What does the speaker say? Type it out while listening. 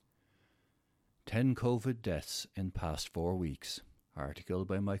10 COVID deaths in past 4 weeks. Article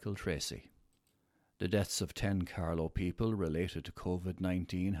by Michael Tracy. The deaths of 10 Carlow people related to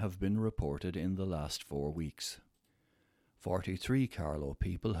COVID-19 have been reported in the last 4 weeks. 43 Carlow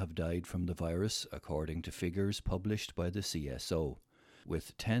people have died from the virus according to figures published by the CSO,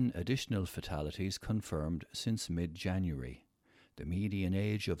 with 10 additional fatalities confirmed since mid-January. The median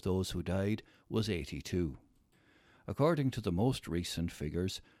age of those who died was 82. According to the most recent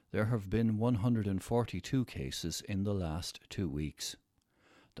figures, there have been 142 cases in the last 2 weeks.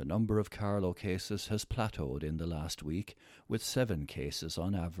 The number of Carlow cases has plateaued in the last week, with 7 cases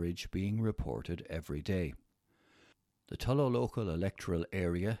on average being reported every day. The Tullow Local Electoral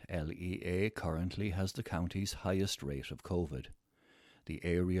Area, LEA, currently has the county's highest rate of COVID. The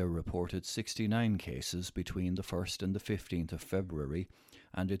area reported 69 cases between the 1st and the 15th of February,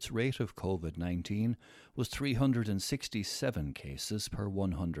 and its rate of COVID-19 was 367 cases per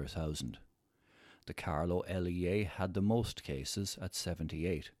 100,000. The Carlow LEA had the most cases at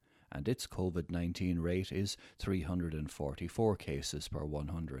 78, and its COVID-19 rate is 344 cases per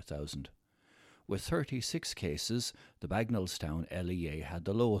 100,000. With 36 cases, the Bagnallstown LEA had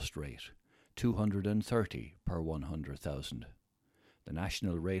the lowest rate, 230 per 100,000. The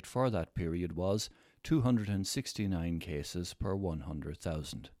national rate for that period was 269 cases per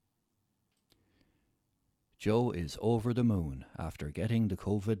 100,000. Joe is over the moon after getting the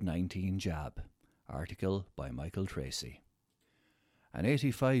COVID-19 jab. Article by Michael Tracy. An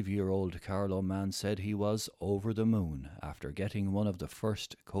 85-year-old Carlow man said he was over the moon after getting one of the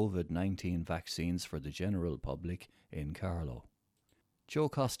first COVID-19 vaccines for the general public in Carlow. Joe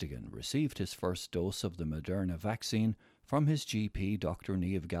Costigan received his first dose of the Moderna vaccine from his GP Dr.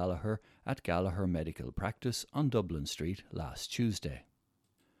 Niamh Gallagher at Gallagher Medical Practice on Dublin Street last Tuesday.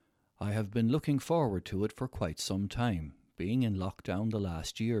 "I have been looking forward to it for quite some time, being in lockdown the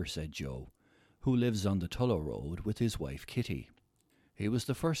last year," said Joe, who lives on the Tullow Road with his wife Kitty. He was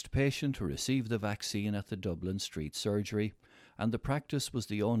the first patient to receive the vaccine at the Dublin Street surgery, and the practice was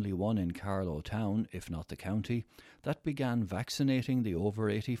the only one in Carlow town, if not the county, that began vaccinating the over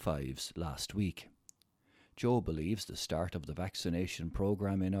 85s last week. Joe believes the start of the vaccination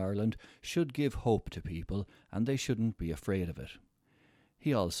programme in Ireland should give hope to people and they shouldn't be afraid of it.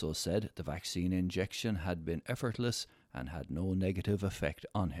 He also said the vaccine injection had been effortless and had no negative effect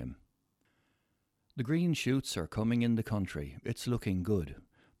on him. "The green shoots are coming in the country, it's looking good,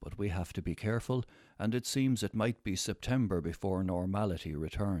 but we have to be careful, and it seems it might be September before normality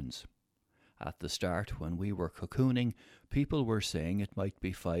returns. At the start, when we were cocooning, people were saying it might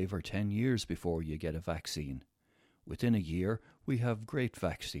be 5 or 10 years before you get a vaccine. Within a year, we have great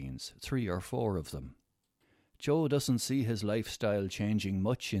vaccines, 3 or 4 of them." Joe doesn't see his lifestyle changing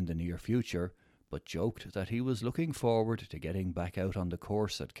much in the near future, but joked that he was looking forward to getting back out on the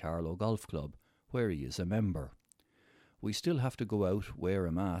course at Carlow Golf Club, where he is a member. "We still have to go out, wear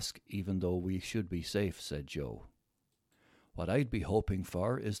a mask, even though we should be safe," said Joe. "What I'd be hoping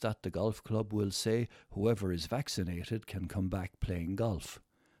for is that the golf club will say whoever is vaccinated can come back playing golf.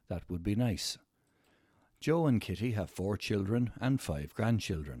 That would be nice." Joe and Kitty have 4 children and 5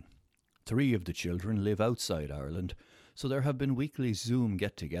 grandchildren. 3 of the children live outside Ireland, so there have been weekly Zoom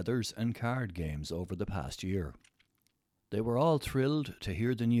get-togethers and card games over the past year. "They were all thrilled to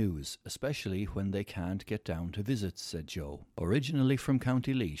hear the news, especially when they can't get down to visit," said Joe. Originally from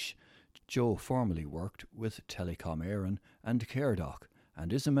County Laois, Joe formerly worked with Telecom Éireann and CareDoc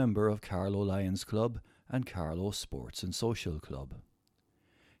and is a member of Carlow Lions Club and Carlow Sports and Social Club.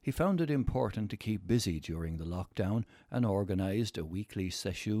 He found it important to keep busy during the lockdown and organised a weekly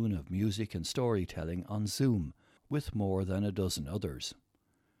session of music and storytelling on Zoom with more than a dozen others.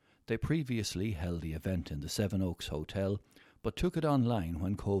 They previously held the event in the Seven Oaks Hotel, but took it online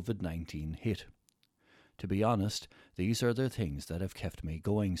when COVID-19 hit. "To be honest, these are the things that have kept me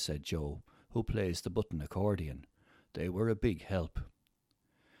going," said Joe, who plays the button accordion. "They were a big help."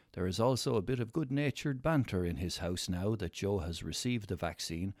 There is also a bit of good-natured banter in his house now that Joe has received the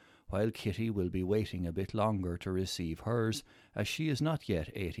vaccine, while Kitty will be waiting a bit longer to receive hers, as she is not yet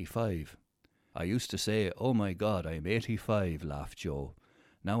 85. "I used to say, 'Oh my God, I'm 85, laughed Joe.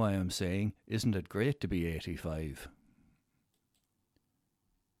 Now I am saying, isn't it great to be 85?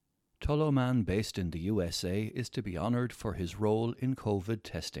 Tullow man based in the USA is to be honoured for his role in COVID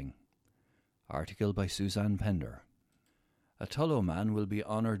testing. Article by Suzanne Pender. A Tullow man will be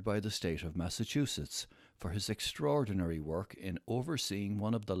honoured by the state of Massachusetts for his extraordinary work in overseeing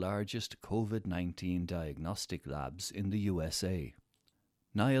one of the largest COVID-19 diagnostic labs in the USA.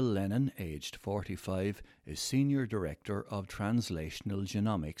 Niall Lennon, aged 45, is Senior Director of Translational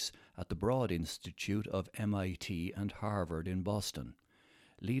Genomics at the Broad Institute of MIT and Harvard in Boston.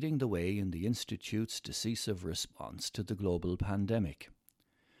 leading the way in the Institute's decisive response to the global pandemic.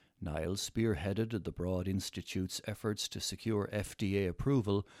 Niall spearheaded the Broad Institute's efforts to secure FDA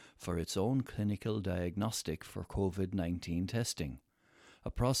approval for its own clinical diagnostic for COVID-19 testing,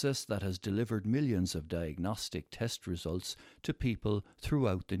 a process that has delivered millions of diagnostic test results to people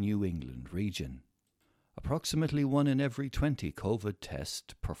throughout the New England region. Approximately 1 in every 20 COVID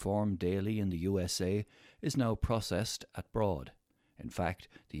tests performed daily in the USA is now processed at Broad. In fact,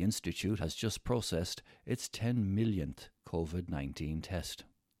 the Institute has just processed its 10 millionth COVID-19 test.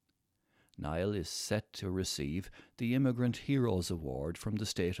 Niall is set to receive the Immigrant Heroes Award from the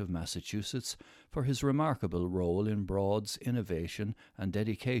state of Massachusetts for his remarkable role in Broad's innovation and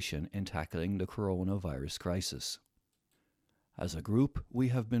dedication in tackling the coronavirus crisis. As a group, we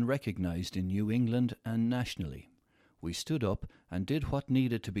have been recognised in New England and nationally. We stood up and did what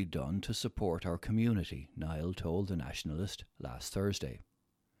needed to be done to support our community, Niall told The Nationalist last Thursday.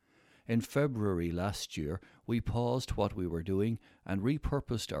 In February last year, we paused what we were doing and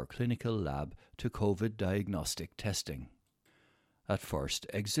repurposed our clinical lab to COVID diagnostic testing. At first,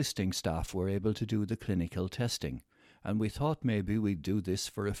 existing staff were able to do the clinical testing, and we thought maybe we'd do this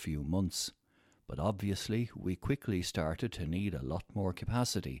for a few months. But obviously, we quickly started to need a lot more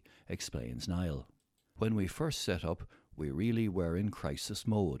capacity, explains Niall. When we first set up, we really were in crisis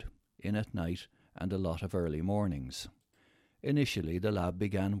mode, in at night and a lot of early mornings. Initially, the lab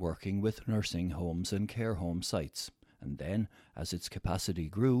began working with nursing homes and care home sites, and then, as its capacity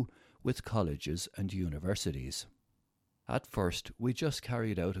grew, with colleges and universities. At first, we just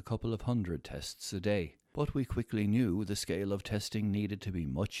carried out a couple of hundred tests a day, but we quickly knew the scale of testing needed to be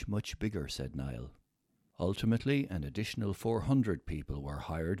much, much bigger, said Niall. Ultimately, an additional 400 people were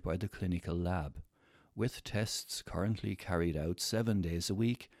hired by the clinical lab, with tests currently carried out 7 days a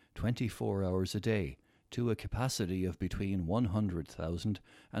week, 24 hours a day, to a capacity of between 100,000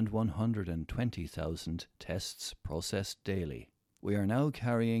 and 120,000 tests processed daily. We are now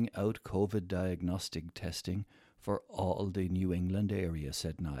carrying out COVID diagnostic testing for all the New England area,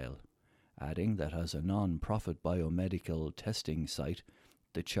 said Niall, adding that as a non-profit biomedical testing site,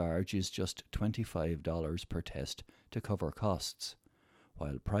 the charge is just $25 per test to cover costs,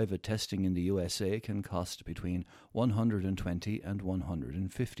 while private testing in the USA can cost between $120 and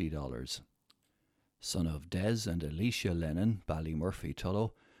 $150. Son of Des and Alicia Lennon, Ballymurphy,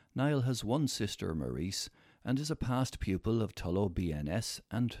 Tullow, Niall has one sister, Maurice, and is a past pupil of Tullow BNS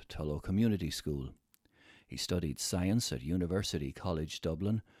and Tullow Community School. He studied science at University College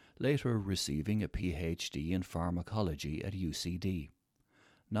Dublin, later receiving a PhD in pharmacology at UCD.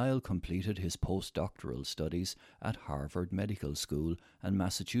 Niall completed his postdoctoral studies at Harvard Medical School and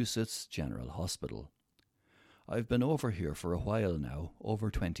Massachusetts General Hospital. I've been over here for a while now, over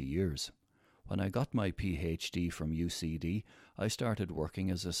 20 years. When I got my PhD from UCD, I started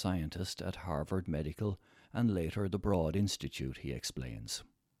working as a scientist at Harvard Medical and later the Broad Institute, he explains.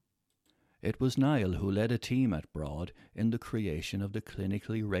 It was Niall who led a team at Broad in the creation of the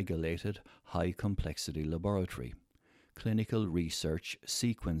clinically regulated High Complexity Laboratory, Clinical Research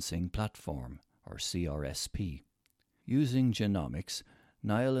Sequencing Platform, or CRSP. Using genomics,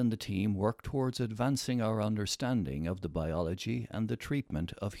 Niall and the team work towards advancing our understanding of the biology and the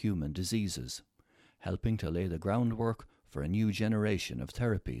treatment of human diseases, helping to lay the groundwork for a new generation of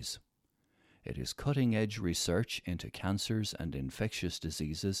therapies. It is cutting-edge research into cancers and infectious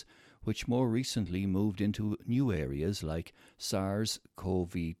diseases, which more recently moved into new areas like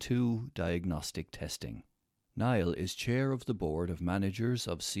SARS-CoV-2 diagnostic testing. Niall is chair of the board of managers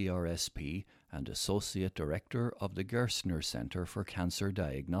of CRSP and associate director of the Gerstner Centre for Cancer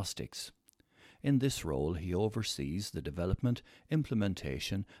Diagnostics. In this role, he oversees the development,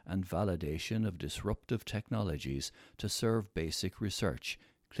 implementation and validation of disruptive technologies to serve basic research,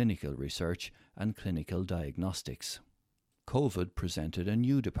 clinical research and clinical diagnostics. COVID presented a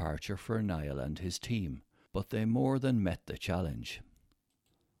new departure for Niall and his team, but they more than met the challenge.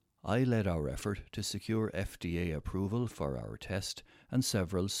 I led our effort to secure FDA approval for our test and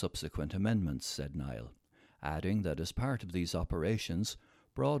several subsequent amendments, said Niall, adding that as part of these operations,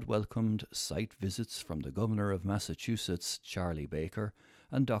 Broad welcomed site visits from the Governor of Massachusetts, Charlie Baker,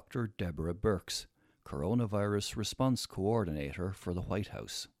 and Dr. Deborah Birx, Coronavirus Response Coordinator for the White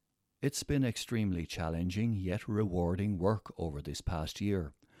House. It's been extremely challenging yet rewarding work over this past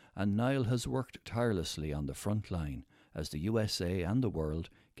year, and Niall has worked tirelessly on the front line as the USA and the world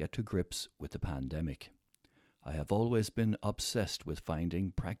get to grips with the pandemic. I have always been obsessed with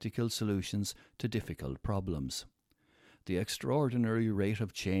finding practical solutions to difficult problems. The extraordinary rate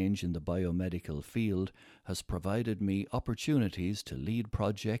of change in the biomedical field has provided me opportunities to lead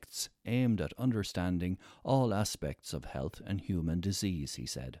projects aimed at understanding all aspects of health and human disease, he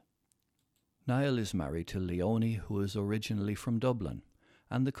said. Niall is married to Leonie, who is originally from Dublin,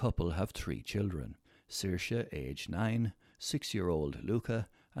 and the couple have 3 children, Saoirse, aged 9, 6-year-old Luca,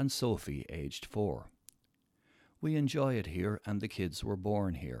 and Sophie, aged 4. We enjoy it here and the kids were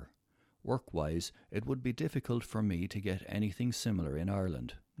born here. Work-wise, it would be difficult for me to get anything similar in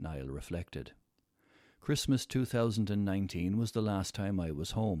Ireland, Niall reflected. Christmas 2019 was the last time I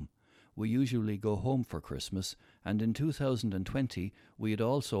was home. We usually go home for Christmas, and in 2020 we had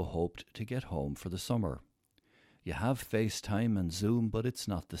also hoped to get home for the summer. You have FaceTime and Zoom, but it's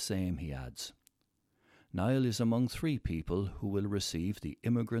not the same, he adds. Niall is among 3 people who will receive the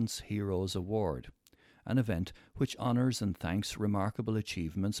Immigrants Heroes Award, an event which honours and thanks remarkable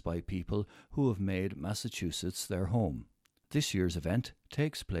achievements by people who have made Massachusetts their home. This year's event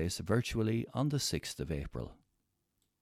takes place virtually on the 6th of April.